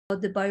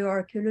the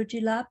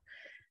Bioarchaeology Lab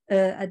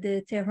at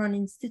the Tehran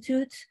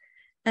Institute,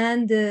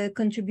 and the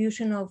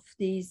contribution of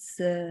these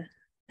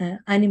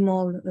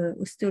animal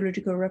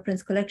osteological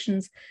reference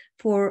collections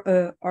for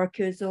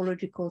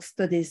archaeozoological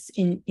studies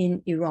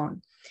in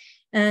Iran.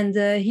 And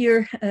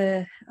here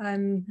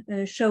I'm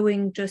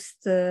showing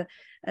just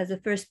as a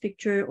first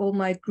picture all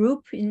my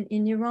group in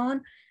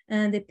Iran,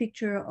 and a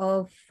picture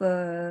of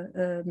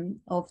the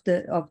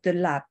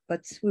lab,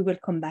 but we will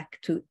come back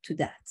to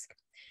that.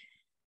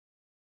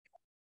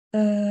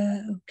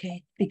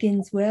 Okay, it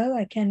begins well.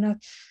 I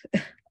cannot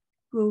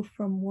go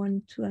from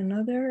one to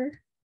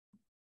another.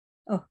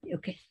 Oh,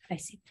 okay, I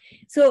see.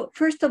 So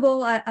first of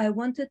all, I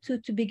wanted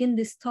to begin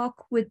this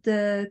talk with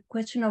the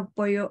question of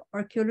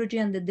bioarchaeology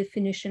and the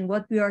definition,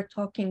 what we are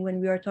talking when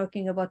we are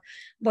talking about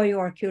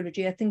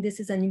bioarchaeology. I think this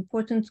is an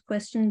important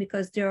question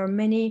because there are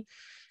many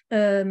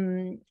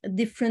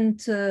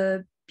different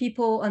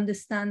people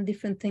understand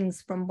different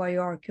things from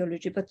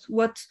bioarchaeology, but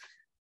what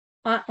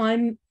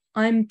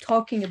I'm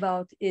talking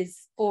about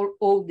is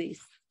all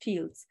these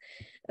fields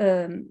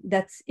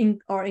that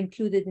are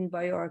included in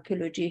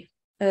bioarchaeology.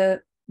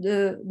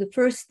 The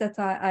first that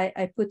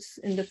I put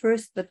in the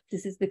first, but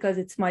this is because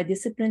it's my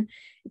discipline,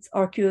 it's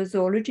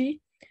archaeozoology,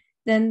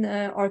 then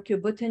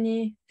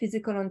archaeobotany,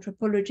 physical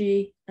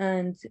anthropology,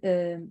 and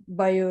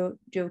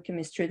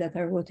biogeochemistry that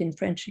I wrote in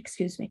French,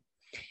 excuse me.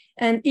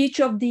 And each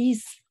of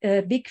these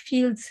big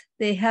fields,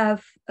 they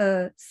have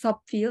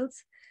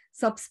subfields,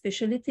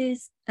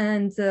 subspecialties,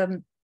 and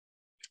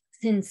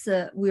since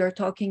we are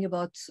talking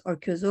about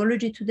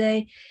archaeozoology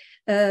today,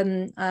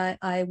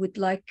 I would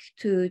like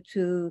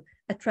to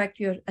attract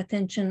your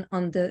attention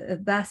on the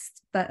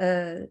vast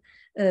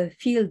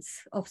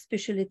fields of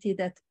specialty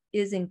that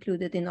is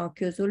included in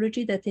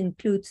archaeozoology. That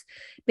includes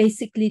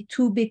basically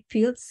two big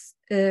fields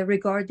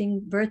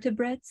regarding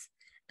vertebrates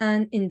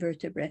and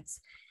invertebrates.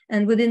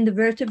 And within the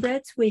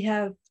vertebrates, we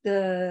have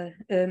the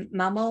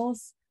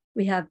mammals,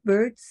 we have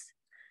birds,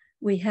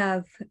 we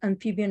have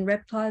amphibian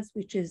reptiles,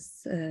 which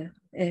is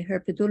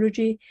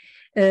herpetology,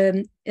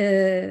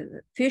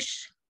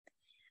 fish.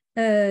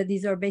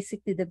 These are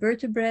basically the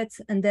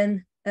vertebrates. And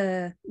then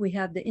we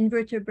have the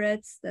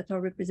invertebrates that are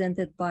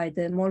represented by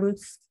the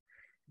mollusks,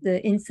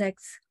 the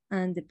insects,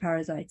 and the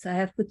parasites. I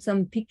have put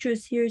some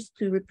pictures here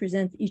to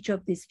represent each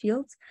of these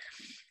fields.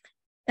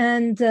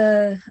 And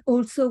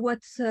also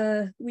what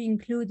we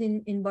include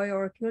in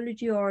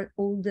bioarchaeology are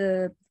all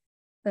the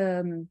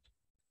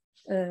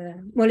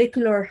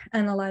molecular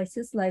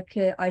analysis, like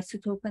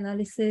isotope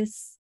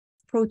analysis,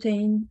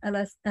 protein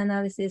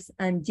analysis,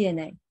 and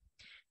DNA.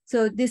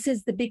 So this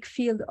is the big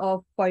field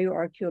of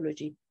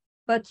bioarchaeology.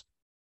 But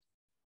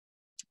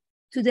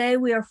today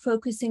we are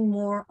focusing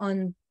more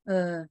on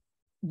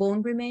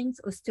bone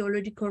remains,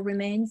 osteological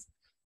remains,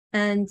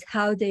 and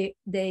how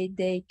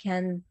they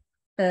can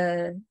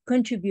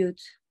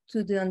contribute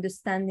to the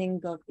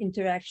understanding of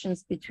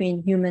interactions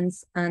between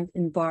humans and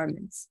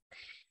environments.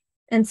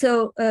 And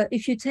so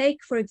if you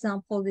take, for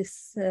example,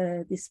 this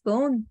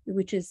bone,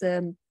 which is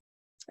a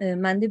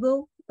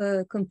mandible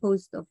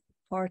composed of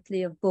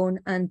partly of bone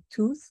and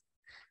tooth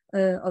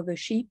of a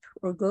sheep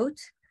or goat.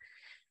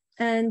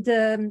 And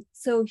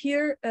so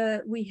here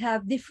we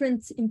have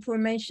different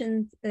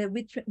information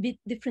with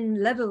different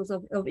levels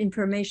of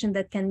information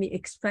that can be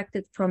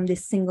extracted from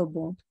this single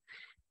bone.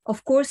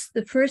 Of course,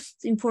 the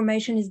first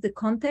information is the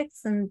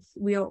context, and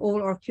we are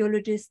all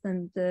archaeologists,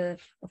 and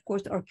of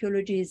course,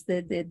 archaeology is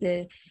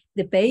the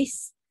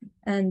base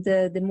and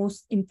the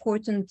most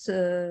important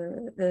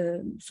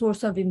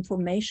source of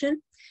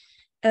information.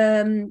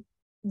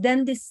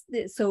 Then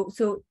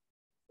so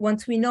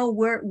once we know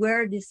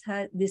where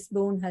this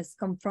bone has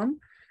come from,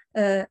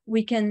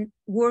 we can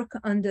work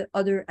on the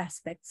other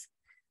aspects,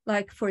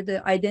 like for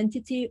the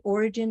identity,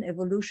 origin,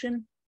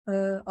 evolution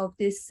of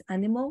this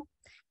animal.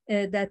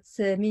 That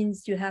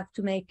means you have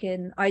to make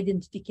an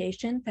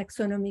identification,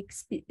 taxonomic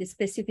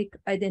specific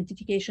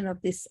identification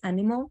of this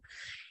animal.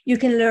 You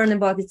can learn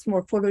about its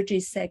morphology,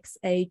 sex,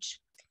 age,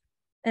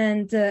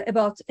 and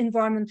about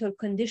environmental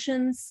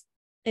conditions,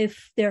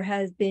 if there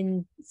has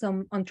been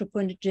some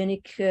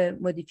anthropogenic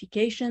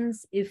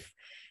modifications, if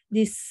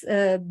this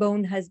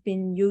bone has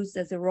been used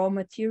as a raw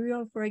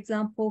material, for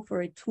example,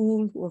 for a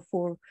tool or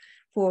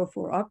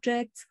for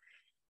objects,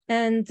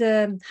 and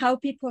how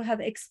people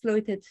have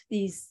exploited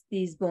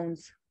these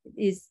bones.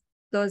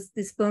 Does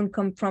this bone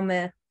come from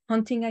a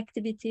hunting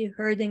activity,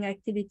 herding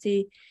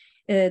activity?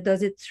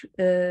 Does it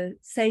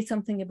say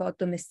something about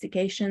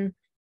domestication,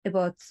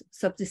 about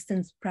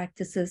subsistence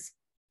practices?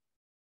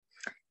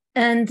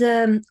 And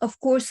of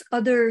course,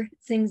 other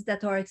things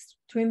that are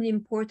extremely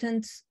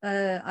important,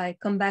 I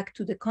come back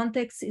to the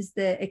context, is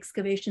the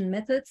excavation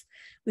methods,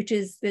 which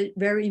is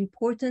very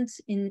important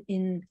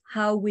in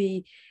how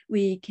we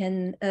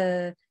can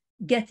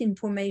get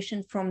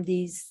information from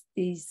these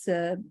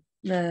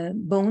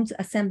bones,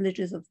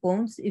 assemblages of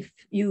bones. If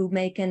you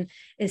make a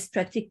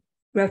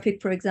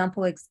stratigraphic, for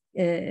example,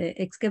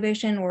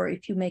 excavation, or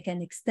if you make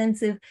an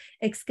extensive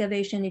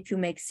excavation, if you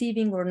make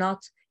sieving or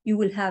not, you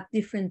will have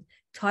different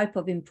type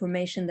of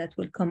information that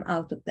will come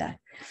out of that.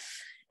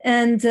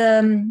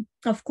 And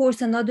of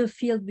course, another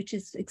field which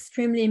is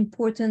extremely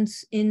important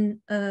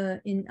in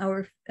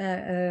our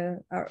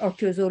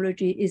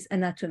archaeozoology is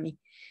anatomy.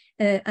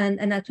 And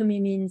anatomy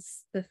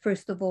means,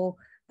 first of all,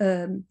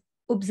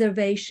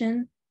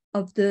 observation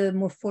of the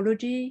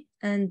morphology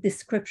and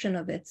description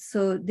of it.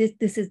 So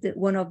this is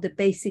one of the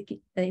basic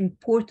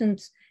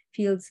important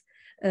fields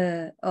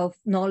of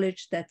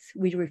knowledge that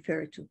we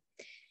refer to.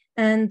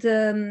 And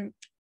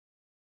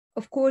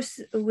of course,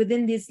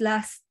 within these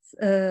last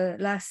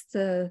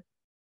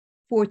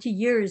 40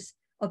 years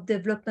of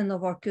development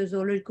of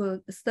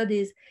archaeozoological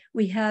studies,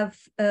 we have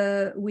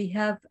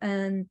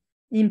an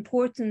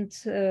important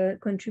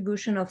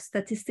contribution of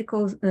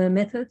statistical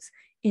methods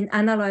in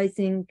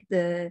analyzing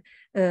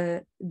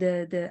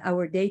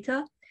our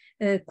data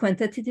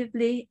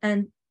quantitatively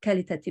and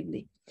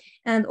qualitatively.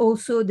 And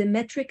also the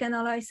metric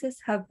analysis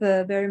have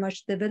very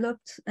much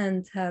developed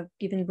and have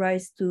given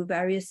rise to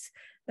various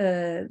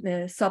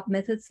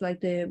sub-methods like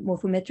the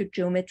morphometric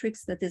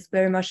geometrics that is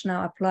very much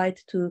now applied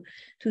to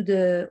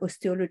the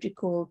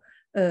osteological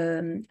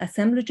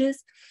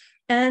assemblages.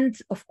 And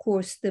of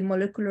course, the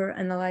molecular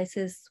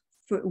analysis,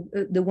 for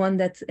the one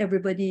that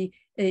everybody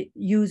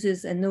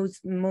uses and knows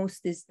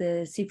most is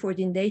the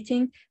C14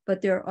 dating,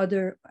 but there are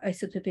other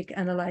isotopic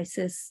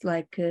analysis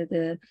like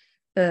the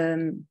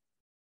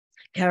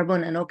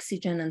carbon and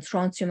oxygen and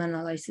strontium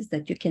analysis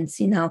that you can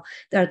see now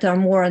that are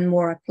more and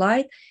more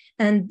applied.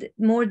 And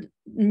more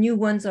new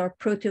ones are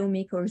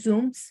proteomic or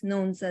zooms,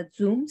 known as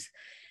zooms,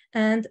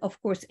 and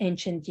of course,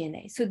 ancient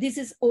DNA. So this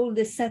is all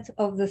the set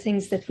of the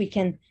things that we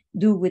can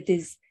do with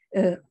these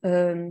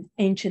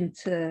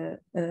ancient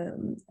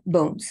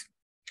bones.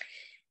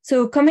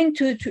 So coming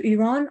to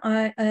Iran,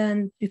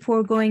 and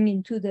before going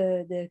into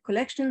the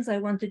collections, I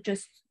wanted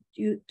just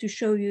to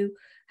show you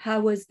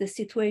how was the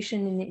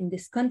situation in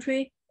this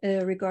country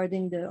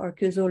regarding the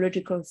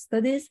archaeozoological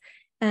studies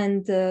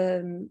and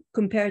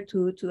compared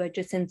to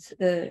adjacent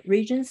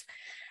regions.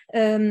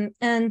 So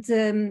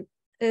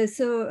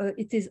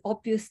it is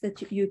obvious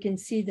that you can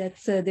see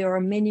that there are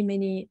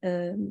many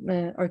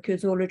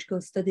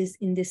archaeozoological studies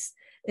in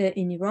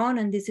Iran,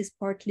 and this is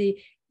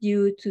partly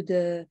due to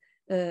the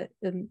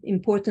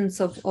importance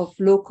of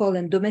local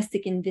and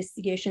domestic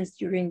investigations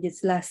during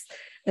this last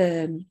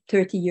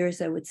 30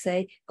 years, I would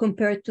say,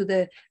 compared to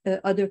the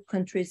other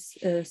countries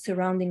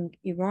surrounding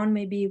Iran,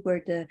 maybe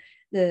where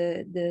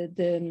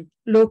the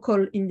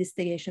local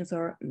investigations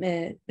are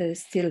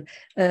still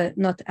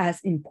not as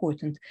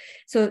important.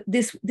 So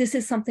this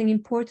is something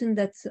important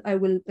that I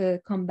will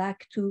come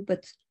back to,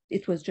 but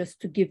it was just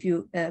to give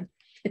you a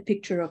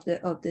picture of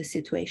the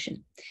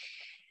situation.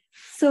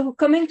 So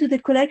coming to the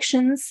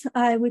collections,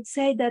 I would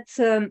say that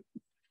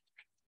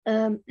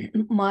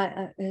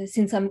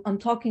since I'm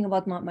talking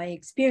about my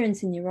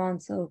experience in Iran,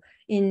 so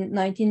in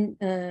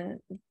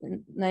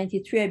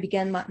 1993 I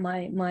began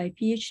my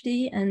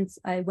PhD, and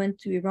I went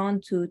to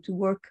Iran to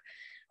work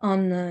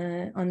on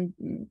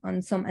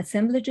some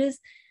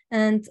assemblages,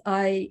 and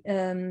I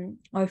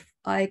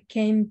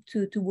came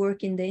to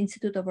work in the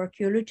Institute of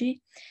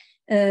Archaeology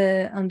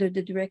under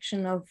the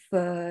direction of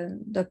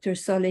Dr.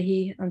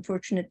 Salehi.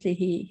 Unfortunately,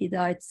 he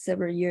died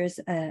several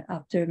years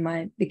after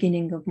my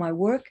beginning of my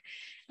work,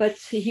 but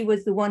he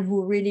was the one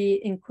who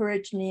really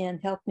encouraged me and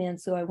helped me,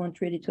 and so I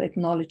want really to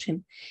acknowledge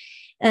him.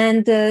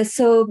 And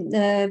so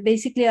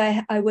basically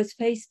I was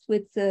faced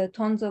with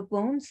tons of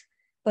bones,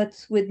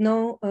 but with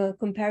no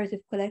comparative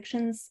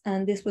collections,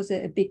 and this was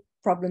a big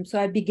problem. So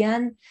I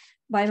began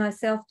by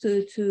myself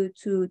to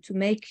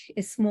make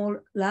a small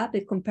lab,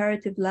 a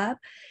comparative lab.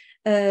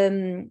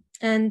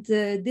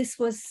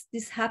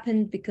 This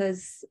happened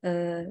because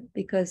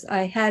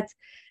I had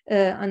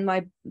on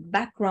my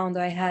background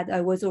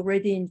I was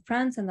already in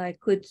France, and I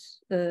could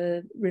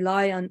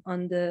rely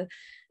on the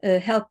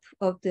help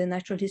of the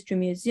Natural History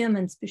Museum,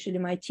 and especially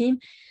my team,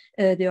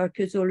 the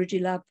Archaeozoology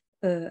Lab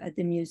at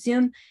the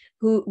museum,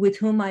 with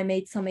whom I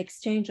made some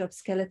exchange of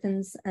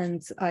skeletons,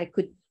 and I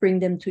could bring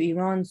them to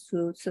Iran.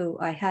 So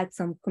I had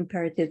some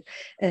comparative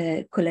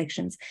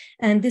collections.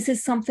 And this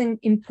is something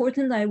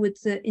important. I would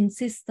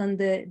insist on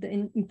the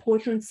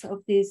importance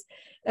of these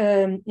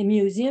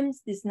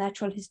museums, these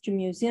natural history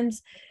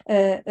museums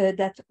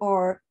that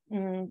are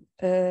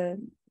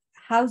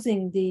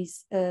housing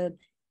these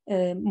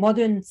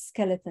modern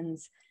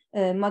skeletons,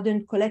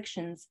 modern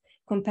collections,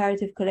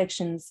 comparative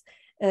collections,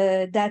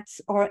 that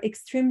are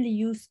extremely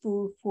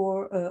useful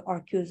for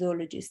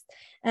archaeozoologists.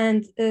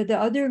 And the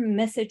other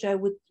message I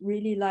would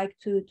really like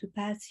to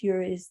pass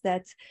here is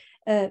that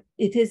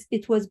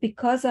it was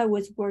because I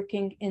was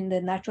working in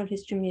the Natural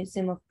History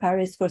Museum of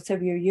Paris for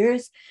several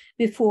years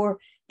before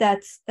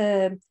that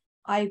I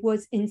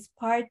was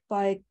inspired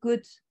by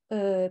good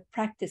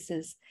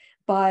practices,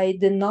 by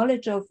the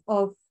knowledge of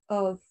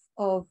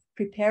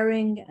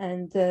preparing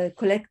and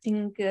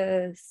collecting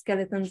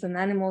skeletons and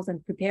animals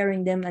and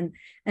preparing them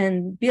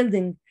and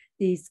building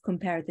these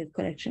comparative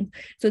collections.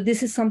 So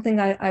this is something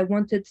I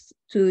wanted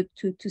to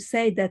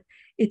say, that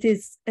it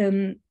is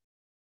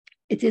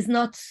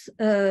not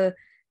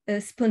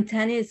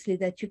spontaneously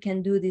that you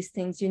can do these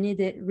things. You need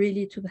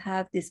really to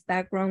have this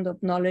background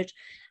of knowledge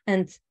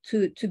and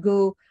to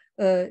go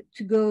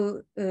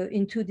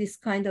into this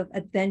kind of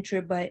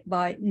adventure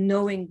by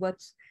knowing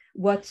what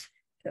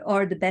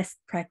are the best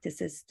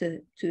practices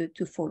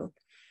to follow.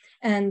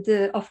 And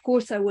of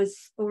course, I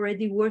was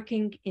already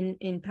working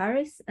in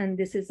Paris, and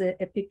this is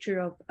a picture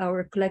of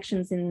our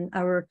collections in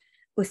our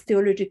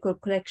osteological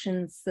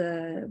collections,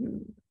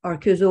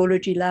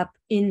 archaeozoology lab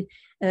in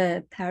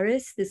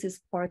Paris. This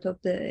is part of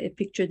a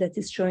picture that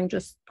is showing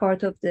just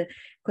part of the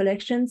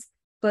collections.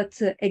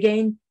 But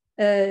again,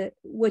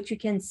 what you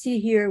can see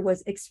here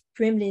was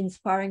extremely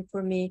inspiring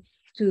for me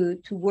to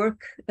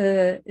work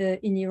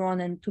in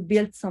Iran and to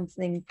build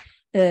something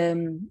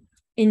in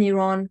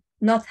Iran,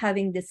 not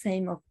having the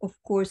same, of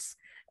course,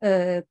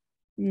 the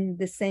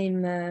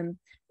same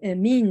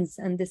means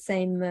and the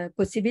same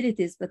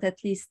possibilities, but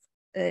at least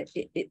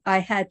I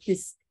had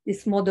this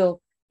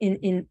model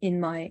in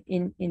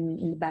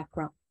the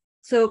background.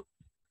 So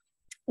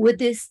with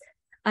this,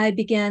 I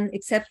began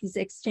accept these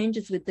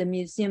exchanges with the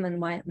museum and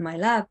my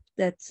lab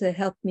that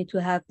helped me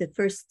to have the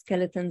first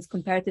skeletons,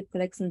 comparative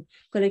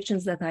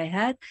collections that I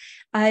had.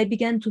 I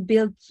began to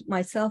build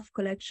myself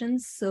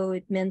collections. So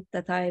it meant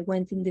that I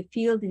went in the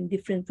field in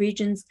different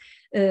regions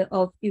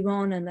of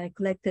Iran, and I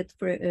collected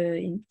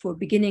for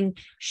beginning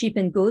sheep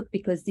and goat,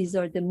 because these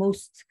are the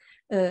most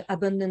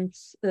abundant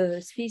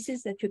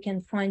species that you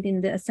can find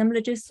in the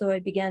assemblages. So I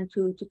began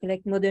to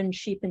collect modern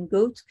sheep and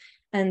goat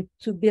and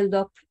to build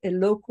up a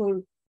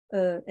local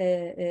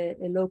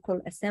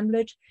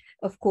assemblage,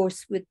 of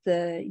course, with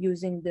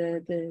using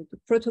the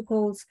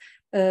protocols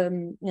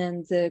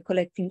and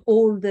collecting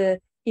all the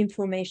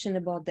information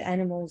about the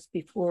animals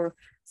before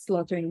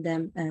slaughtering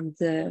them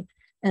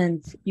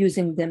and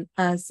using them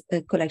as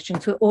a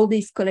collection. So all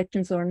these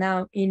collections are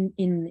now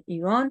in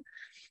Iran.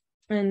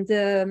 And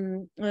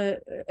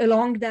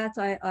along that,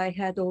 I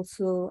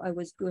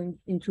was going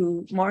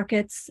into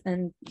markets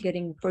and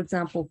getting, for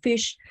example,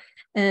 fish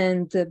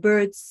and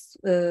birds,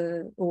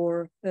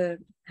 or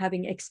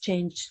having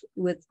exchange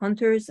with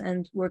hunters,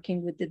 and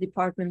working with the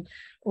Department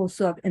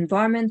also of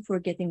Environment for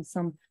getting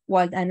some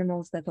wild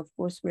animals that, of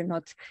course, were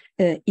not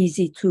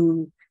easy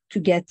to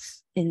get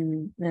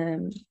in,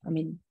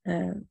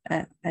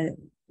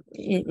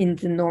 in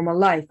the normal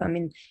life. I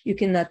mean, you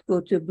cannot go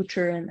to a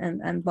butcher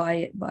and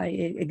buy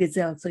a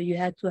gazelle. So you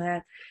had to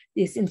have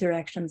these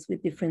interactions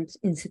with different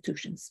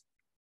institutions.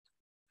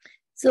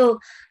 So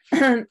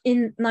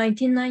in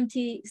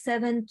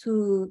 1997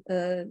 to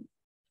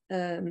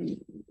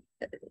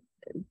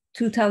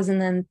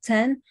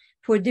 2010,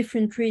 for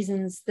different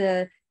reasons,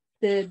 the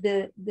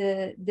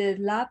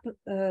lab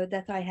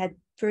that I had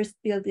first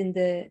built in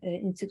the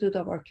Institute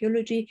of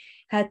Archaeology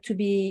had to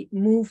be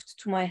moved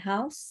to my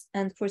house.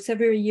 And for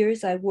several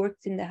years, I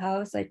worked in the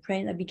house. I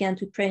began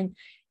to train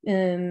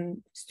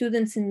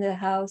students in the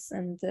house.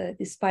 And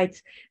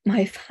despite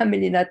my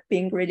family not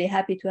being really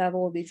happy to have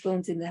all these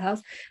bones in the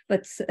house,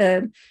 but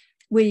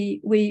we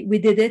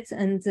did it.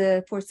 And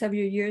for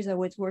several years, I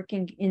was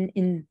working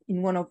in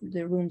one of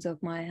the rooms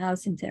of my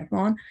house in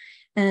Tehran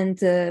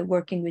and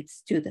working with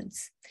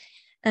students.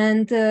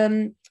 And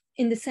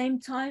in the same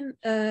time,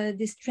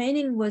 this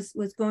training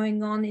was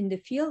going on in the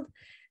field.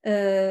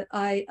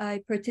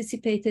 I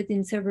participated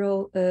in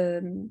several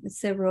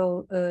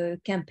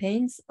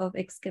campaigns of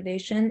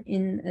excavation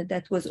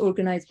that was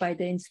organized by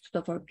the Institute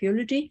of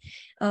Archaeology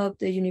of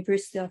the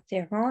University of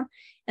Tehran,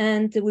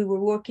 and we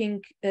were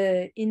working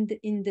in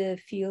the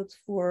field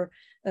for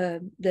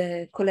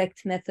the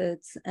collect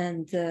methods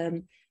and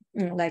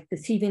like the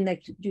sieving,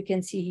 like you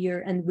can see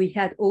here. And we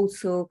had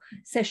also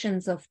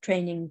sessions of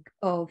training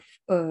of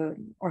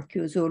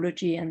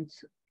archaeozoology and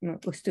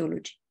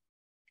osteology.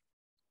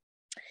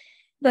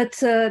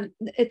 But a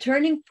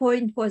turning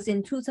point was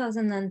in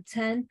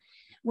 2010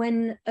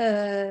 when,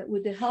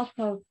 with the help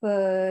of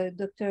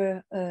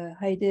Dr.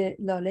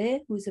 Laleh,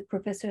 who's a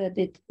professor at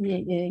the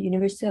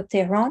University of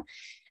Tehran,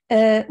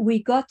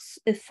 we got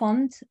a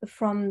fund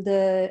from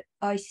the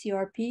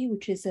ICRP,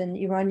 which is an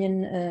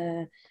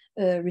Iranian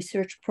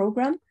research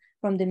program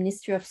from the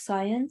Ministry of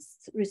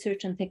Science,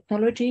 Research and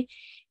Technology.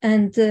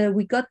 And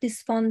we got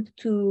this fund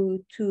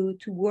to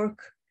work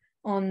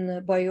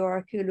on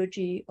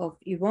bioarchaeology of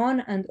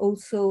Iran. And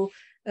also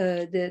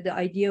the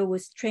idea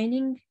was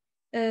training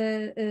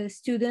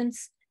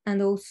students,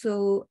 and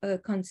also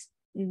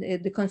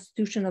the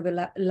constitution of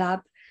a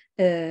lab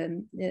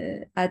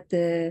at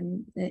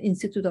the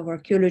Institute of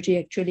Archaeology,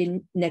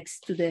 actually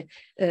next to the,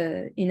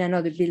 in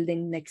another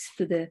building next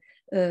to the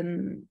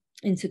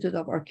Institute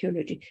of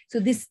Archaeology. So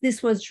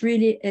this was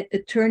really a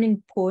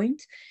turning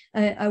point,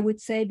 I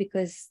would say,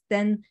 because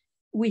then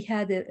we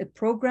had a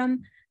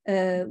program,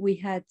 we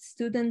had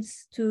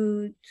students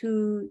to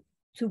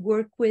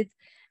work with,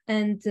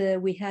 and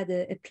we had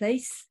a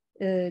place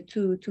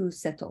to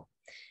settle.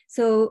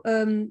 So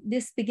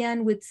this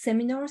began with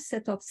seminars,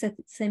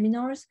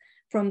 seminars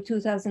from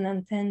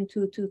 2010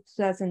 to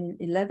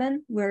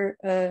 2011, where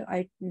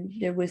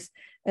there was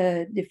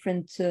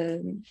different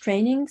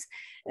trainings.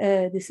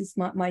 This is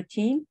my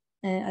team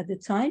at the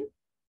time.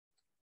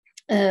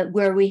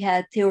 where we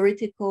had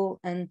theoretical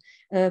and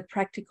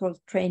practical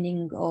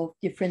training of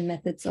different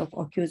methods of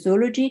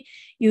archaeozoology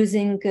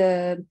using,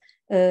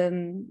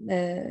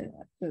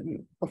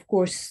 of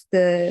course,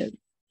 the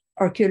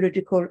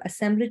archaeological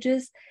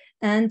assemblages,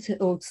 and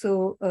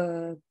also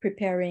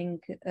preparing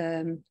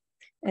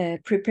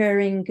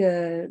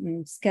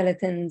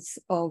skeletons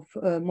of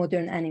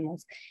modern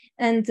animals.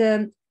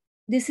 And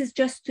this is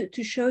just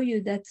to show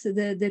you that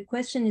the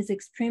question is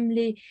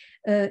extremely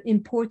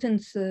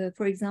important,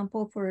 for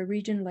example, for a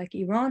region like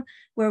Iran,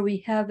 where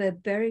we have a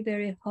very,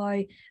 very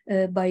high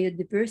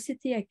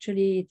biodiversity.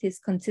 Actually, it is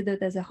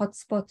considered as a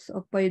hotspot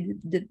of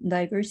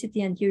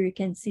biodiversity. And here you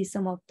can see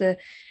some of the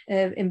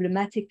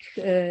emblematic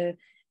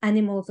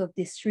animals of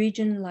this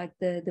region, like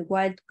the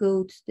wild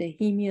goats, the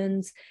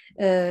hemians,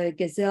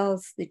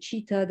 gazelles, the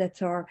cheetah,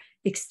 that are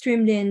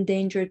extremely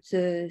endangered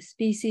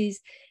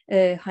species,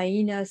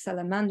 hyenas,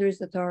 salamanders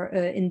that are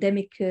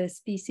endemic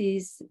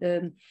species.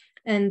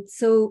 And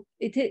so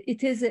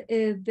it is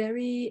a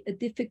very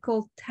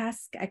difficult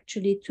task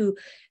actually to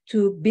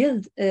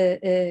build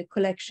a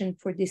collection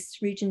for this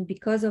region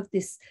because of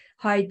this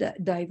high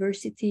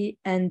diversity.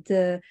 And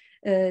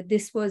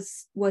this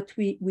was what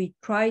we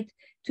tried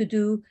to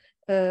do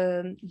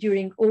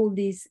during all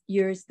these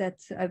years that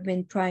I've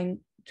been trying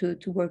to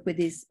work with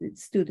these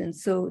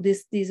students. So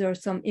these are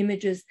some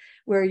images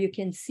where you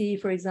can see,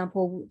 for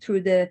example,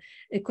 through the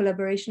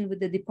collaboration with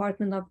the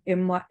Department of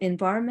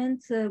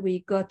Environment,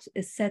 we got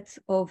a set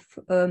of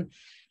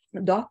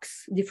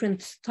docks,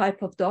 different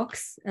type of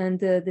docks, and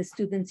the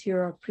students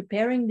here are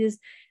preparing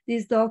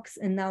these docks,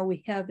 and now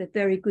we have a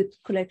very good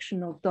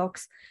collection of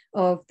docks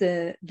of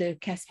the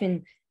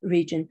Caspian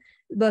region.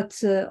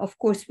 But of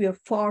course, we are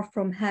far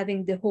from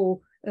having the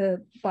whole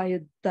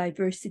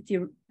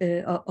biodiversity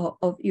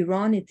of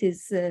Iran. It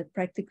is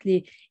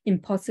practically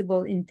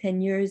impossible in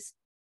 10 years.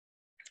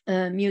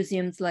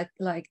 Museums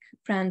like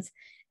France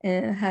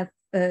have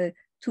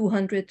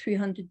 200,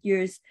 300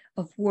 years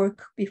of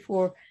work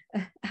before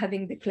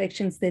having the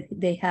collections that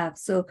they have.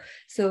 So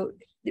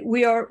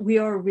we are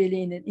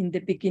really in the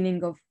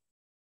beginning of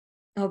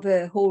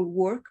a whole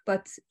work,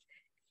 but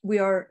we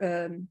are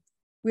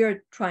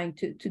trying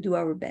to do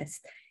our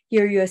best.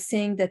 Here you are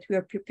seeing that we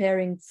are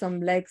preparing some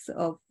legs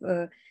of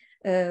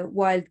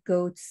wild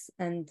goats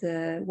and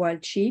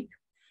wild sheep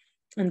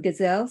and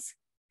gazelles.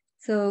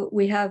 So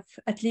we have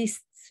at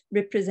least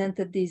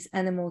represented these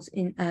animals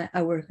in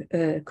our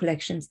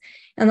collections.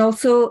 And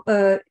also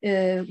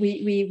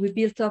we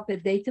built up a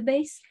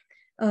database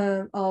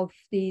of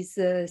these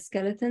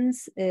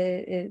skeletons,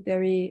 a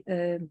very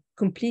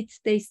complete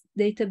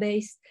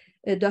database,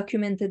 a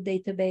documented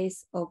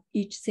database of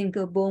each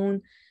single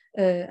bone,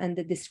 and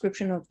the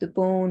description of the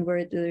bone,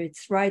 whether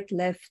it's right,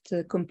 left,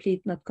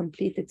 complete, not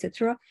complete,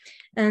 etc.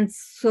 And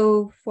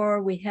so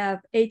far we have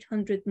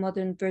 800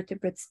 modern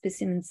vertebrate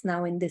specimens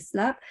now in this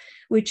lab,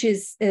 which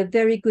is a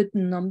very good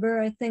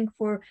number, I think,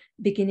 for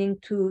beginning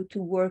to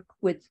work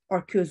with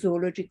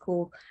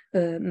archaeozoological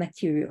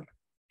material.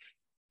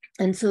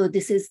 And so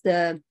this is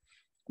a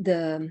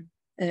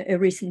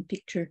recent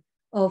picture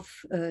of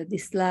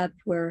this lab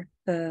where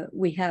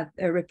we have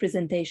a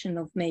representation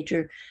of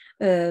major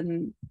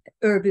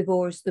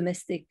herbivores,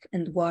 domestic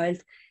and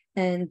wild,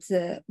 and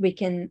we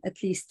can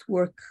at least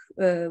work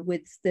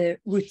with the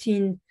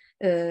routine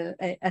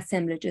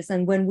assemblages.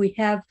 And when we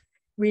have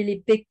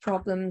really big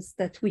problems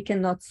that we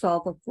cannot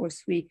solve, of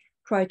course, we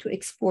try to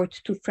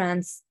export to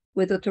France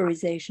with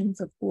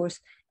authorizations, of course,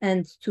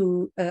 and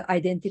to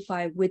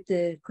identify with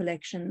the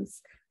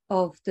collections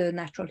of the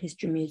Natural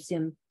History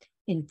Museum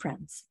in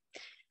France.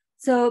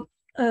 So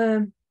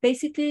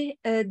basically,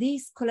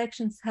 these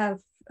collections have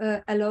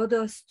allowed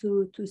us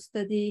to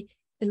study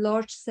a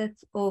large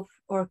set of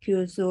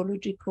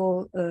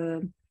archaeozoological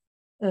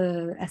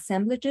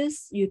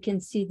assemblages. You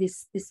can see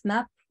this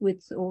map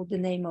with all the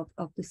name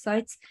of the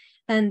sites.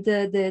 And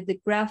the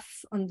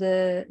graph on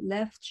the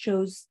left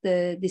shows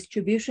the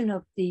distribution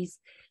of these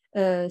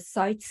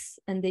sites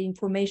and the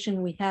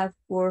information we have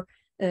for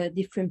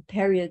different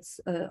periods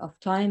of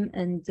time.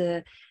 And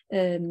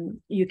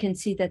you can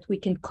see that we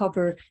can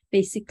cover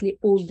basically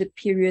all the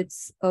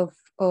periods of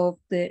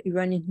the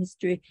Iranian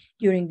history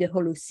during the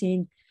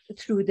Holocene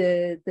through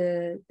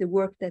the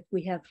work that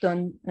we have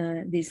done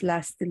these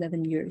last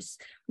 11 years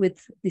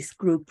with this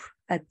group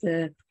at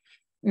the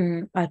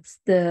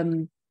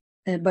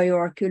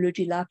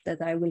Bioarchaeology Lab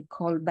that I will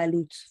call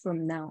BALUT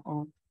from now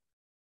on.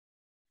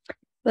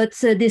 But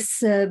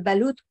this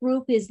BALUT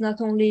group is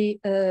not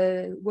only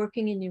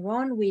working in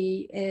Iran.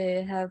 We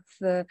have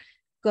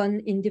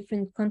gone in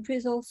different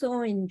countries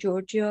also, in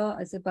Georgia,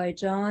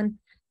 Azerbaijan,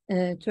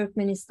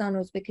 Turkmenistan,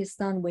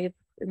 Uzbekistan.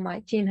 My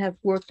team have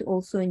worked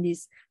also in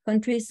these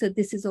countries. So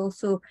this is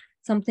also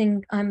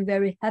something I'm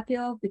very happy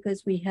of,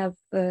 because we have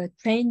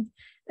trained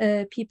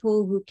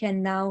people who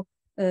can now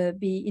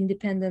be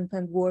independent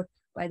and work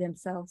by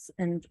themselves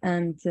and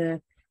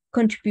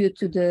contribute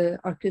to the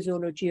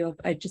archaeozoology of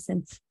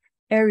adjacent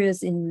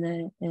areas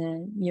in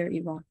near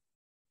Iran.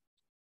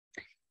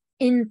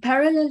 In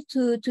parallel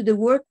to the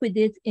work we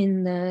did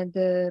in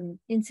the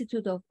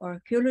Institute of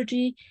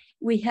Archaeology,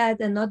 we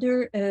had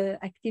another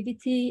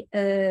activity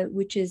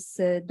which is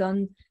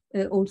done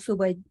also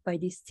by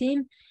this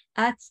team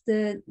at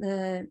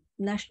the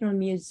National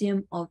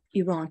Museum of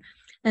Iran.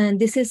 And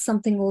this is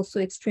something also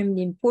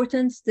extremely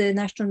important. The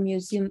National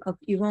Museum of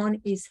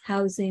Iran is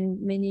housing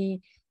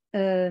many,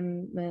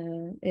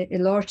 a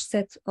large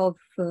set of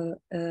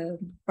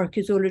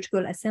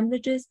archaeozoological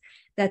assemblages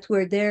that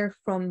were there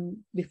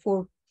from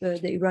before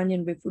the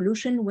Iranian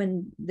Revolution,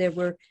 when there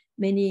were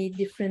many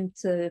different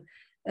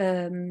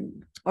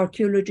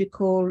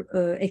archaeological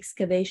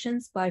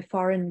excavations by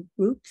foreign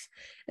groups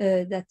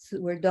that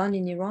were done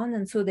in Iran.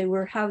 And so they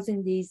were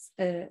housing these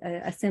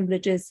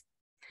assemblages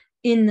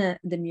in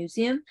the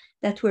museum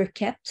that were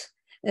kept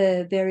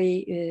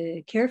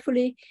very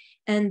carefully,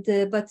 and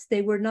but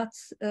they were not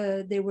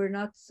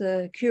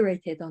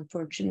curated,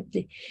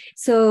 unfortunately.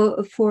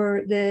 So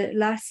for the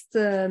last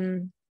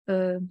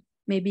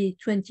maybe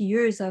 20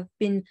 years, I've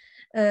been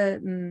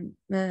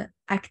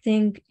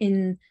acting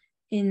in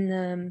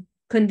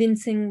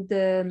convincing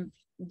the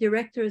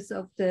directors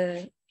of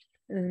the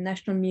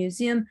National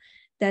Museum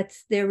that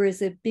there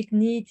is a big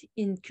need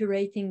in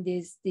curating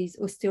these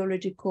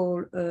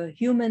osteological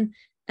human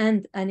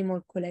and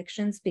animal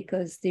collections,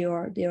 because they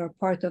are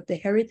part of the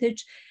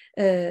heritage,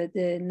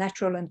 the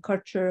natural and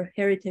cultural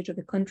heritage of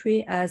the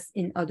country, as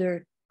in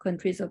other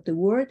countries of the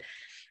world,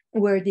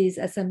 where these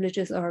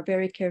assemblages are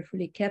very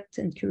carefully kept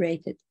and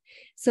curated.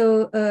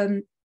 So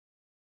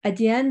at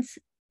the end,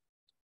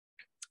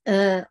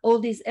 all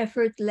these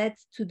efforts led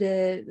to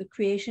the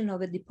creation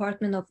of a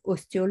department of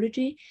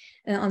osteology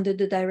under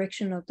the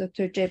direction of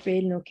Dr.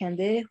 Jebril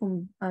Nokande,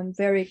 whom I'm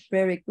very,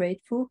 very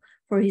grateful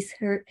for his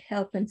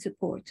help and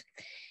support.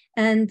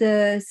 And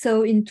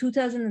so in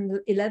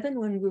 2011,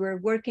 when we were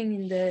working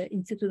in the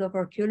Institute of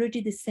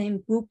Archaeology, the same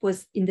group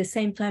was in the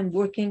same time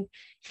working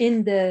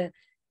in the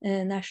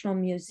National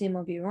Museum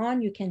of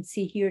Iran. You can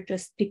see here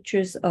just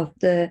pictures of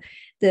the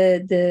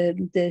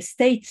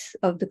state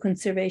of the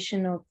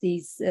conservation of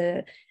these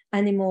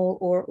animal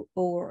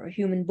or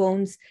human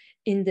bones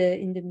in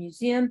the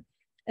museum,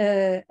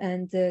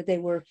 and they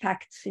were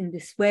packed in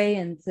this way.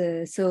 And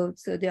so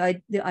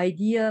the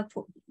idea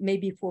for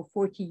maybe for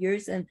 40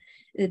 years, and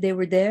they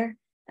were there,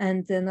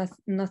 and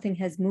nothing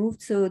has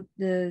moved. So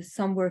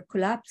some were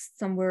collapsed,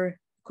 some were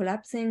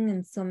collapsing,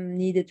 and some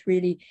needed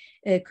really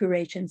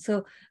curation.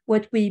 So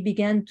what we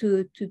began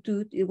to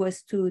do, it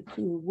was to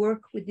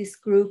work with this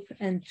group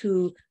and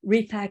to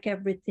repack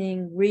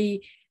everything,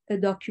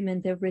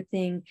 document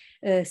everything.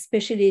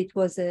 Especially it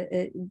was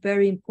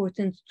very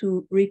important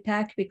to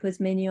repack,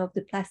 because many of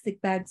the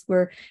plastic bags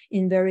were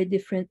in very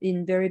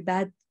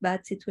bad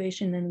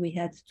situation, and we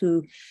had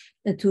to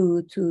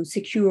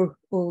secure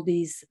all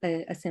these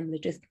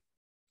assemblages.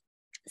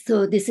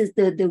 So this is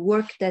the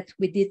work that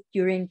we did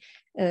during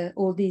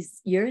all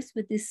these years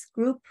with this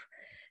group.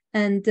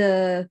 And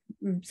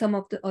some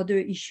of the other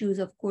issues,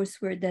 of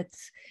course, were that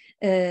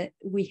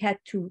we had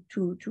to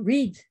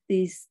read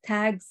these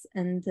tags,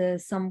 and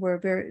some were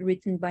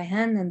written by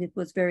hand, and it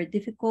was very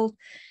difficult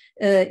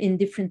in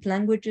different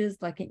languages,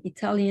 like in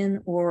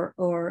Italian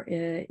or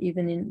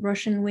even in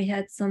Russian we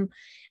had some.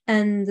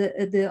 And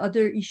the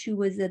other issue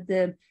was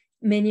that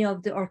many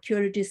of the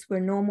archaeologists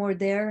were no more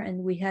there,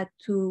 and we had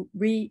to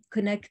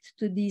reconnect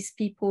to these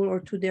people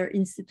or to their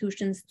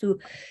institutions to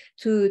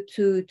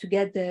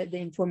get the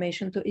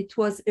information. So it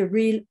was a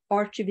real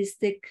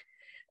archivistic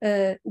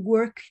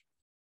work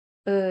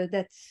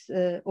that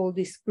all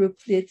this group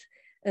did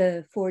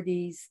for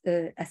these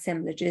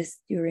assemblages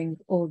during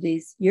all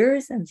these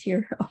years. And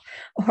here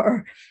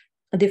are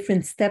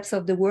different steps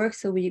of the work.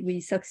 So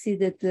we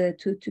succeeded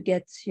to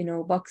get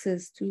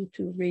boxes to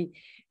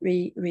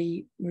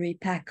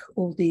repack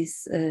all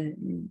these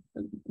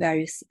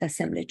various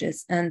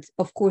assemblages. And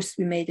of course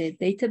we made a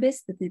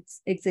database that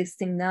it's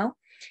existing now,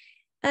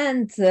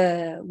 and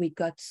we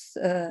got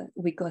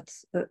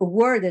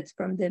awarded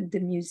from the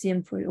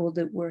museum for all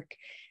the work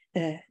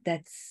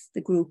that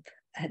the group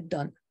had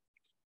done.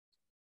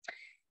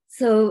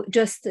 So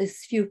just a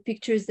few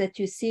pictures that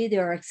you see,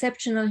 there are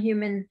exceptional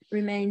human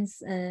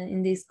remains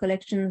in these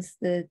collections.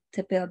 The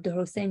Tepe Abdul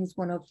Hussein is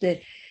one of the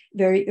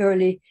very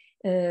early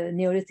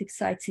Neolithic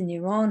sites in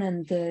Iran,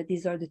 and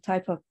these are the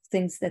type of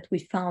things that we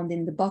found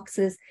in the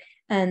boxes.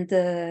 And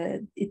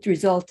it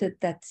resulted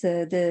that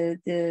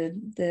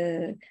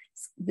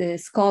the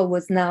skull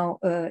was now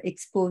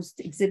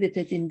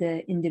exhibited in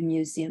the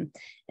museum.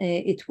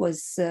 It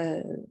was,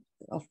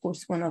 of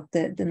course, one of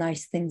the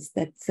nice things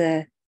that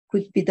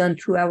could be done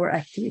through our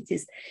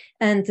activities.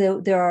 And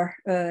there are,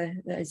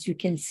 as you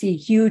can see,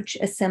 huge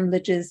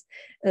assemblages,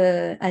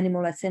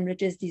 animal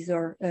assemblages. These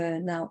are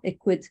now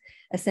equid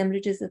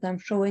assemblages that I'm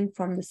showing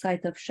from the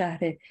site of Shahr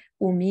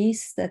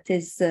Umis, that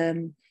is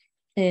a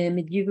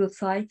medieval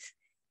site,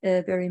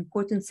 a very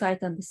important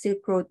site on the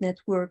Silk Road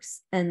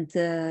networks. And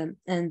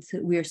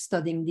we are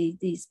studying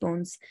these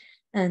bones.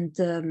 And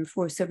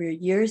for several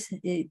years,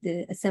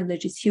 the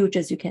assemblage is huge,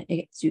 as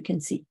you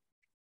can see.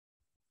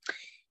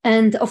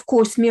 And of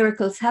course,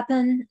 miracles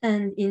happen.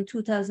 And in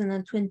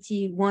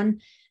 2021,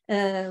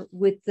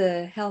 with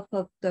the help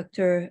of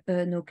Dr.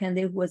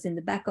 Nokande, who was in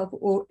the back of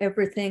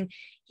everything,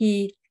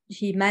 he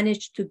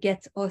managed to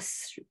get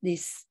us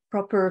these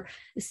proper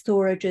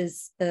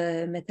storages,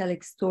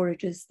 metallic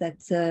storages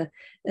that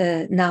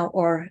now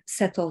are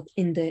settled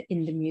in the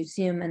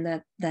museum,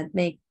 and that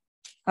make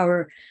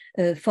our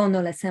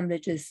faunal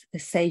assemblages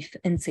safe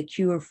and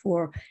secure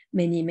for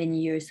many, many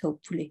years,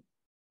 hopefully.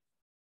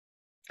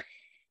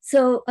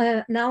 So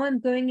now I'm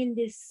going in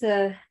this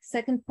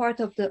second part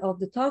of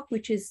the talk,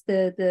 which is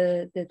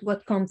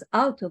what comes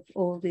out of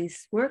all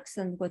these works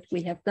and what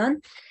we have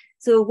done.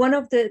 So one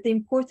of the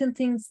important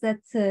things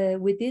that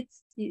we did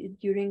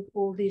during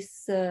all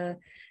these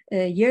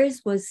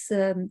years was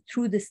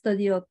through the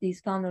study of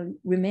these faunal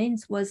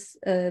remains was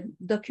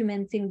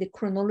documenting the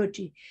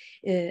chronology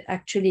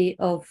actually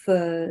of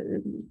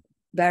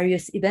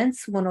various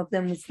events. One of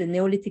them is the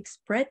Neolithic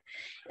spread,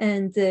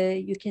 and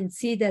you can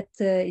see that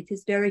it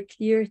is very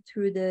clear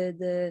through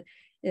the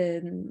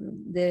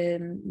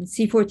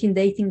C14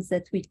 datings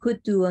that we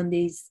could do on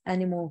these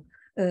animal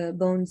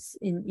bones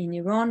in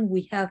Iran.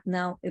 We have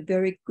now a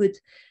very good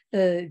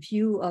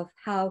view of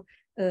how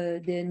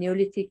the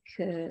Neolithic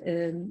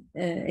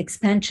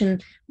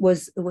expansion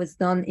was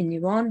done in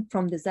Iran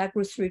from the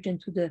Zagros region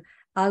to the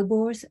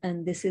Alborz,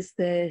 and this is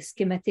the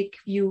schematic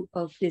view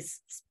of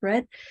this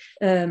spread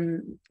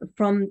from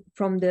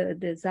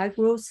the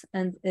Zagros,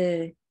 and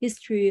a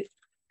history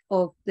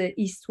of the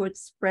eastward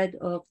spread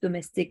of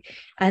domestic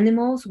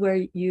animals,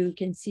 where you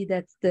can see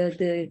that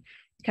the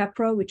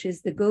capra, which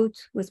is the goat,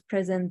 was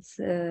present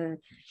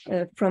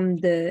from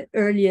the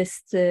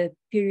earliest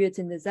periods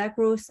in the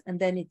Zagros,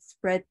 and then it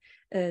spread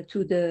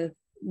to the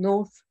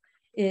north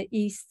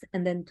east,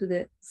 and then to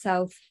the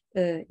south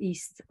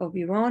east of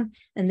Iran,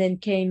 and then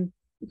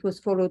it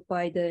was followed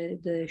by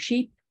the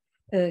sheep,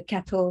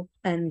 cattle,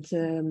 and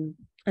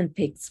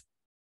pigs.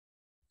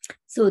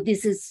 So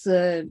this is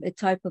a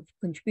type of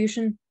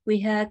contribution we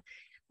had.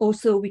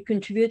 Also, we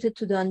contributed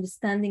to the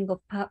understanding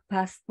of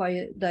past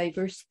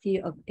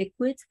biodiversity of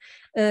equids.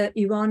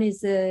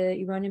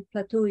 Iranian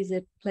plateau is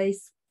a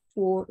place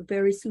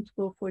very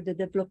suitable for the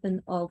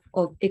development of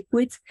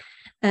equids.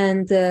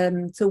 And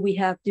so we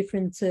have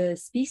different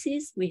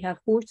species. We have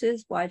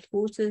horses, wild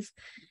horses,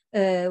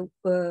 the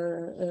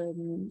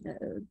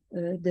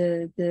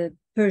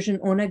Persian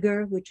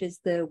onager, which is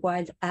the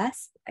wild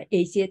ass,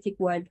 Asiatic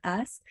wild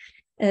ass.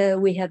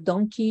 We have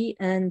donkey,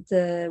 and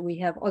we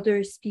have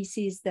other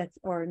species that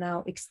are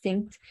now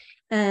extinct.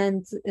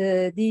 And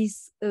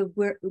these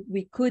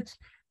we could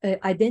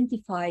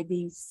identify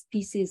these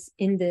species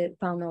in the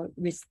faunal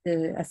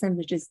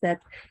assemblages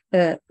that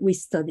we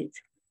studied.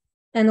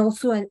 And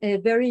also a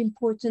very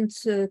important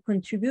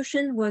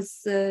contribution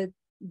was the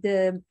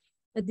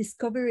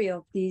discovery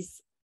of a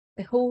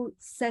whole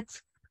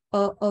set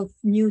of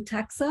new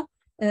taxa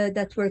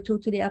that were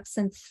totally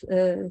absent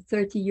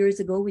 30 years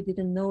ago. We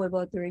didn't know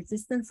about their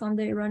existence on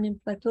the Iranian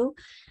plateau.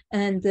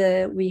 And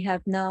we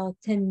have now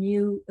 10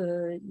 new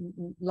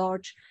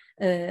large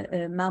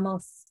mammal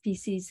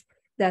species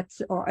that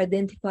are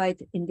identified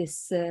in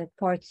this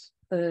part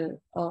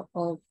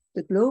of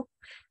the globe,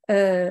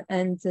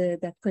 and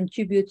that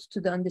contributes to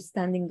the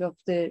understanding of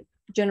the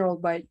general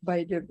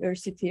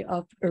biodiversity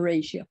of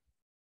Eurasia.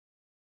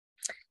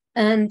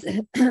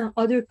 And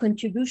other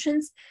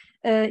contributions,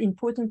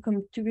 important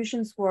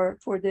contributions for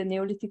the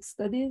Neolithic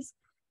studies,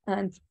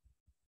 and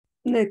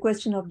the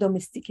question of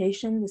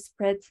domestication, the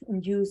spread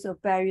and use of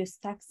various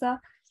taxa,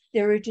 the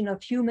origin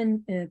of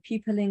human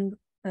peopling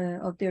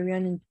of the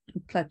Iranian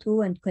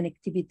plateau, and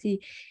connectivity.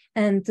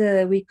 And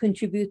we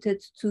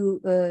contributed to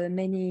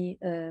many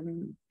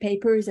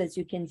papers, as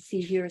you can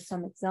see here,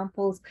 some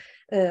examples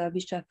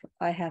which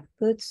I have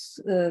put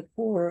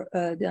for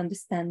the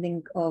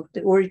understanding of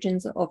the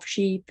origins of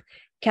sheep,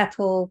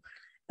 cattle,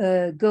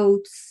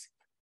 goats,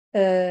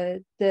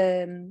 the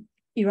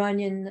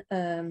Iranian,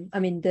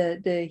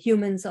 the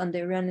humans on the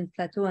Iranian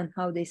plateau and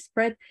how they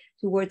spread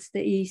towards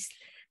the east,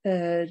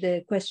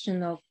 the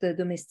question of the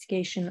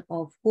domestication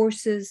of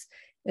horses,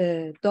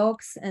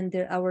 dogs, and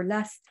our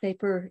last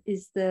paper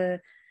is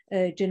the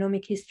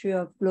genomic history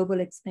of global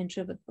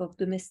expansion of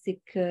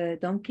domestic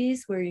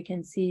donkeys, where you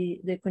can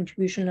see the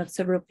contribution of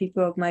several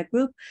people of my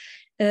group,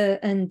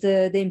 and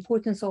the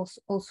importance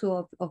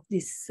also of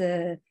these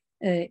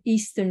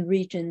eastern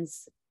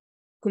regions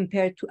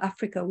compared to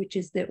Africa, which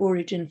is the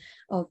origin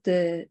of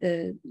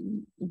the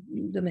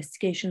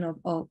domestication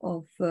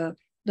of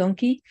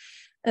donkey,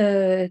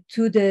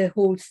 to the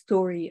whole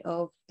story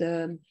of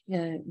the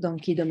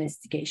donkey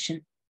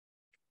domestication.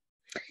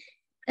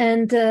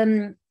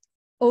 And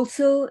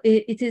also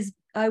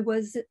I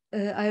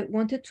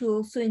wanted to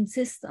also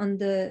insist on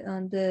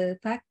the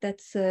fact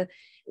that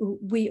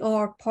we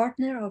are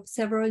partner of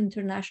several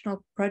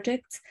international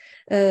projects.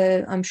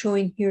 I'm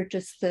showing here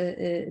just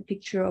a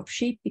picture of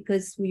sheep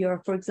because we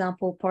are, for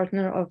example,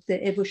 partner of the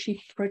Evo Sheep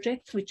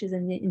project, which is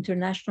an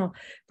international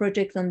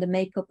project on the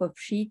makeup of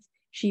sheep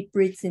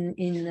breeds in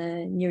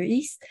Near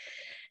East.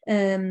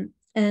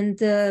 And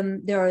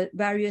there are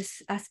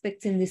various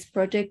aspects in this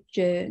project: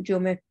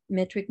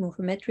 geometric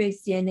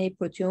morphometrics, DNA,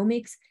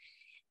 proteomics.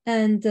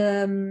 And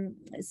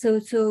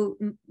so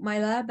my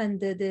lab and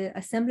the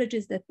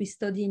assemblages that we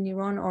study in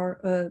Iran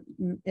are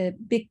a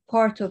big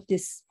part of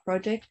this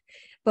project.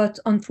 But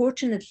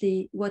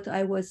unfortunately, what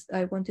I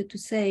wanted to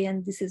say,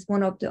 and this is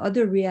one of the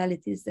other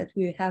realities that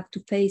we have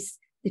to face,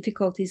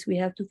 difficulties we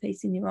have to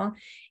face in Iran,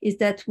 is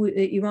that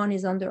Iran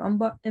is under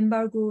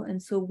embargo,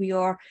 and so we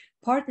are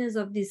partners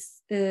of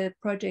these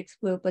projects,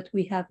 but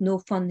we have no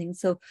funding.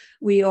 So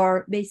we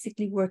are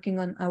basically working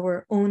on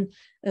our own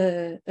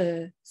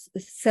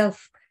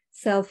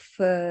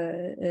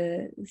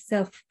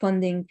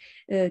self-funding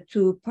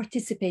to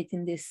participate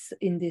in this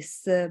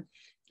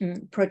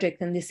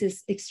project, and this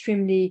is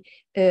extremely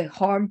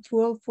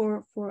harmful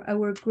for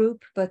our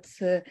group, but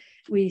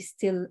we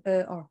still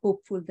are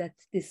hopeful that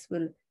this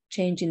will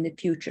change in the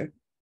future.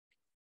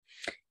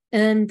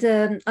 And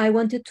I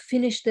wanted to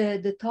finish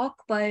the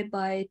talk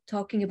by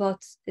talking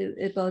about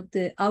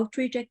the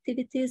outreach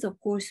activities. Of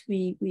course,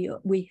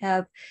 we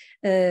have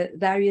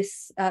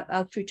various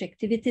outreach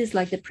activities,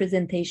 like the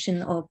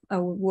presentation of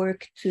our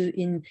work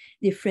in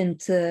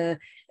different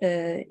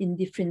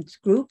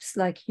groups.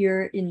 Like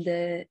here in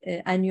the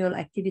annual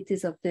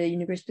activities of the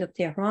University of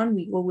Tehran,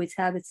 we always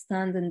have a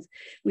stand, and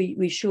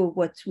we show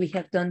what we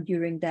have done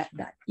during that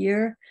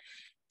year.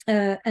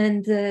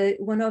 And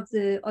one of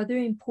the other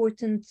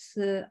important,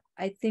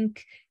 I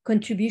think,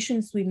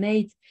 contributions we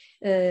made,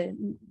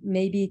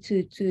 maybe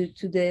to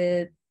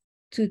the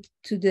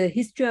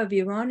history of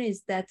Iran,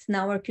 is that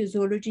now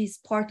archaeozoology is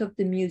part of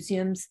the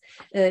museums,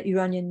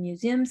 Iranian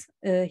museums.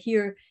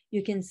 Here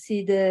you can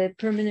see the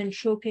permanent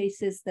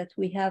showcases that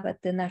we have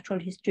at the Natural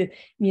History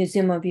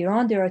Museum of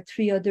Iran. There are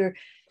 3 other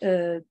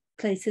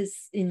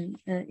places in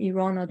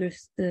Iran, other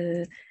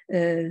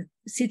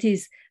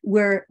cities,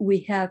 where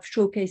we have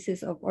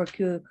showcases of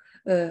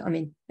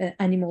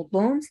animal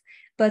bones.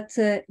 But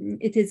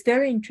it is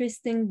very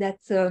interesting that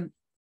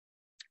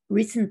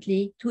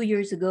recently, 2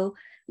 years ago,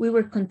 we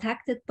were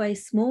contacted by a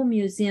small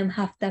museum,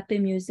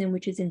 Haftepe Museum,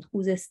 which is in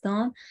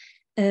Khuzestan,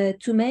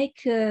 to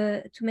make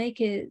a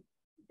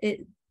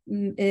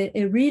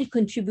real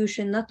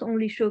contribution, not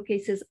only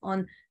showcases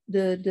on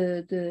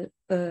the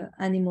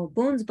animal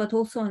bones, but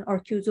also on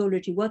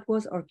archaeozoology. What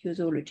was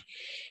archaeozoology?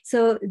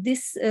 So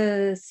this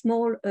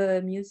small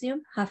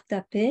museum,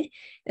 Haftepe,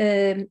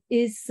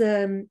 is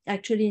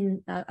actually,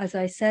 as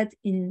I said,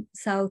 in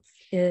south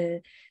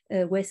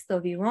west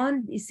of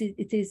Iran.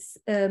 It is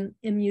a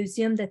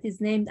museum that is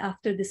named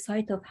after the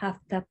site of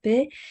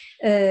Haftepe,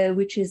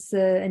 which is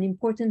an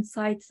important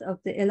site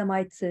of the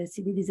Elamite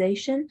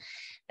civilization.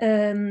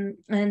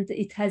 And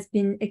it has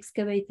been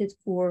excavated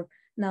for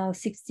now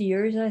 60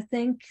 years, I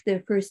think.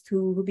 The first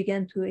who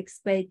began to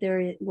excavate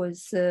there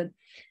was Dr.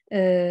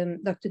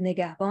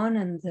 Negahban,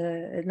 and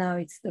now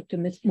it's Dr.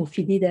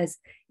 Mufidi that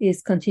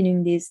is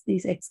continuing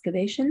these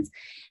excavations.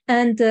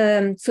 And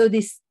so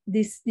this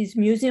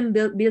museum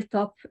built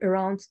up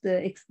around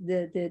the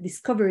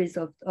discoveries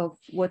of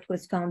what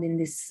was found in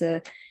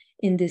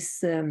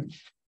this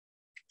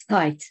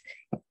site.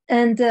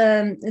 And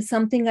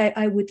something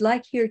I would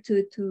like here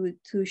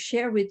to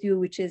share with you,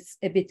 which is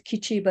a bit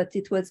kitschy, but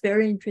it was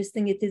very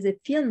interesting. It is a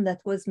film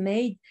that was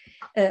made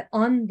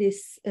on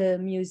this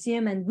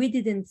museum, and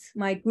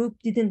my group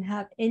didn't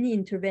have any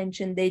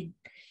intervention.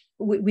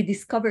 We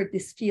discovered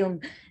this film,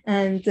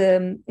 and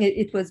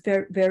it was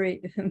very,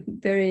 very,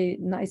 very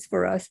nice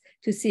for us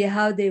to see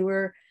how they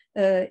were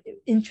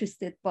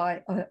interested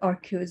by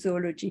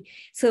archaeozoology.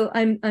 So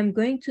I'm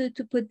going to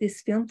put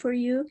this film for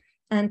you,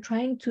 and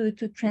trying to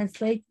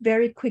translate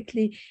very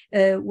quickly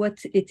what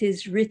it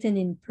is written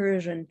in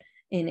Persian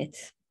in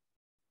it.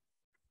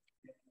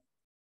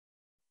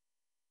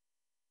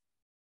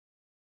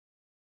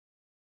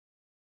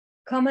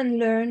 Come and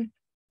learn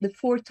the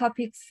 4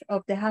 topics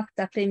of the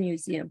Haftepe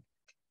Museum.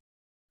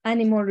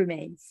 Animal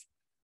remains.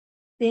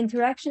 The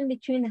interaction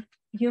between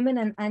human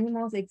and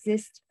animals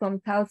exists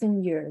from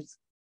 1,000 years.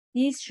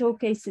 These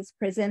showcases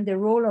present the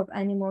role of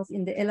animals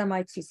in the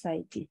Elamite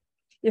society.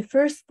 The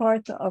first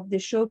part of the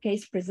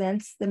showcase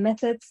presents the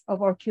methods of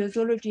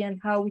archaeozoology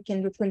and how we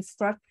can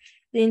reconstruct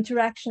the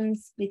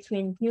interactions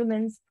between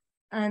humans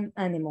and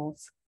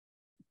animals.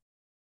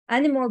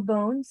 Animal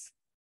bones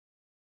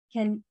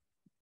can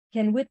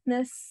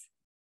witness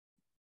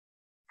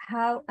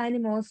how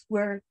animals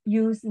were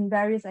used in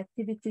various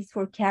activities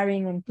for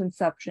carrying and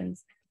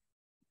consumptions.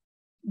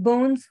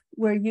 Bones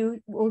were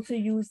also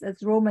used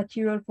as raw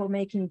material for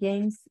making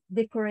games,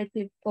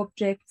 decorative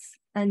objects,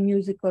 and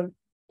musical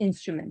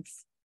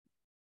instruments.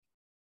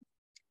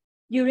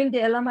 During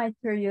the Elamite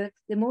period,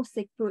 the most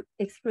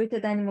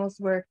exploited animals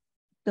were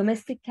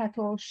domestic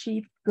cattle,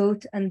 sheep,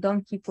 goat, and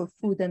donkey for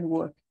food and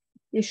work.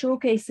 The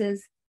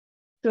showcases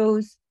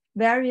shows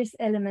various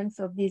elements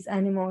of these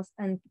animals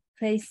and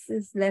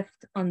traces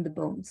left on the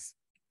bones.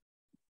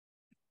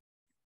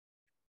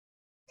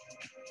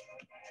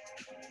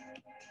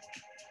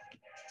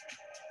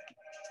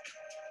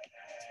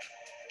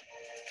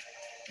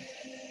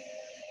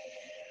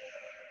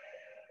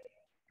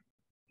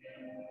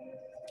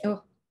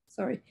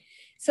 sorry.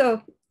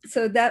 So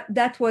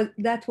that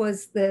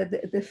was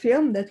the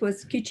film. That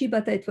was kitschy,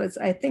 but it was,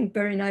 I think,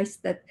 very nice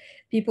that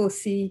people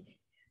see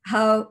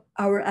how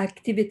our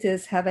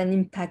activities have an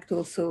impact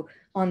also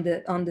on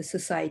the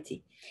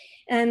society.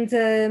 And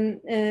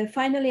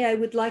finally, I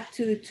would like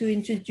to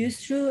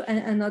introduce you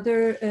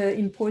another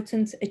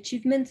important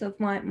achievement of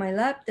my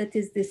lab. That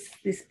is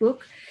this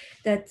book.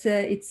 That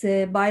it's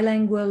a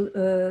bilingual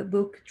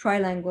book,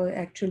 trilingual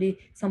actually.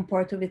 Some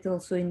part of it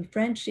also in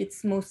French.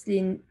 It's mostly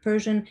in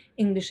Persian,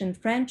 English, and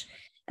French.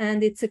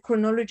 And it's a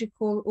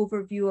chronological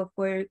overview of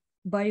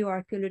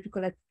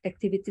bioarchaeological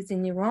activities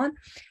in Iran.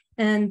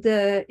 And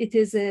it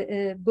is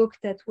a book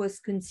that was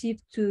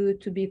conceived to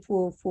be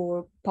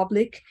for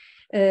public.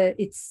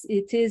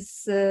 It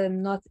is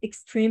not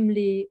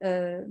extremely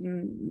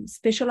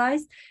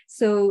specialized,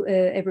 so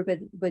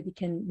everybody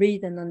can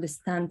read and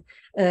understand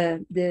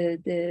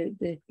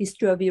the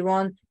history of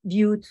Iran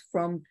viewed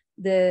from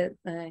the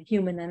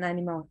human and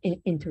animal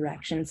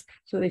interactions.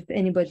 So if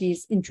anybody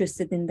is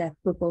interested in that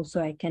book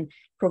also, I can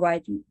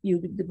provide you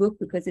with the book,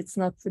 because it's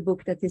not the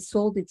book that is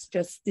sold, it's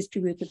just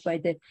distributed by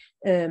the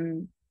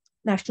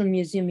National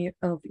Museum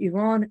of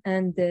Iran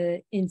and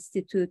the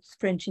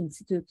French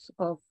Institute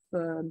of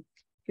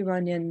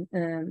Iranian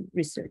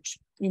Research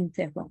in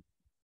Tehran.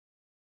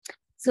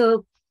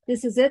 So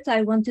this is it.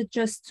 I wanted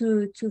just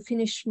to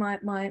finish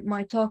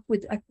my talk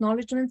with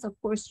acknowledgements. Of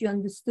course, you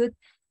understood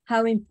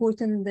how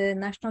important the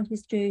National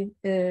History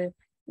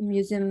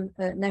Museum,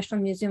 National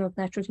Museum of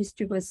Natural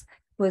History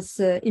was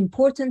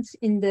important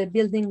in the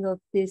building of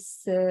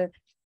this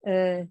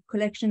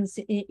collections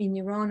in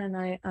Iran, and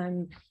I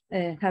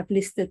have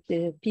listed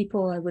the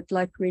people I would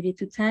like really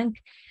to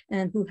thank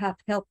and who have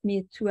helped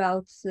me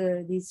throughout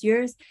these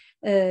years.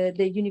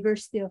 The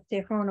University of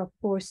Tehran, of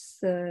course,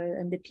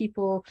 and the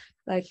people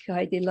like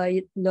Heidi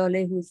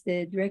Laleh, who's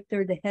the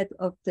director, the head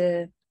of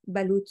the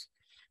BALUT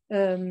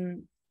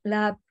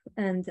lab,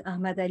 and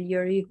Ahmad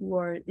Aliyari,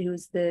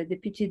 who's the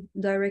deputy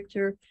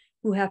director,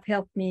 who have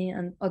helped me,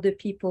 and other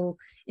people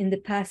in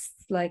the past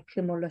like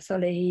Mullah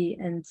Salehi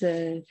and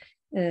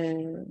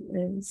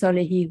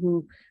Salehi,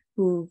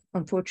 who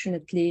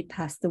unfortunately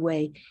passed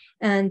away.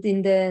 And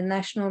in the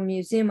National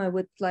Museum, I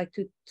would like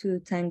to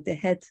thank the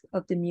head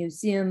of the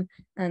museum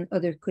and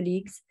other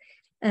colleagues.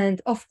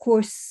 And of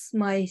course,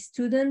 my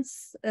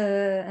students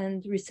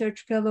and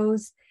research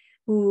fellows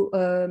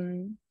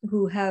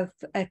who have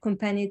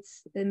accompanied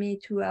me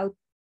throughout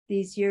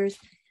these years,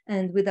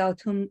 and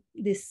without whom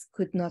this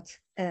could not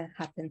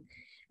happen.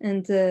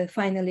 And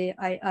finally,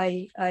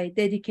 I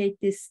dedicate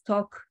this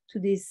talk to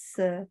these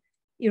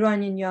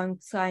Iranian young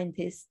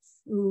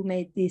scientists who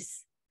made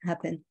this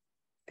happen.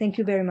 Thank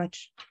you very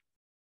much.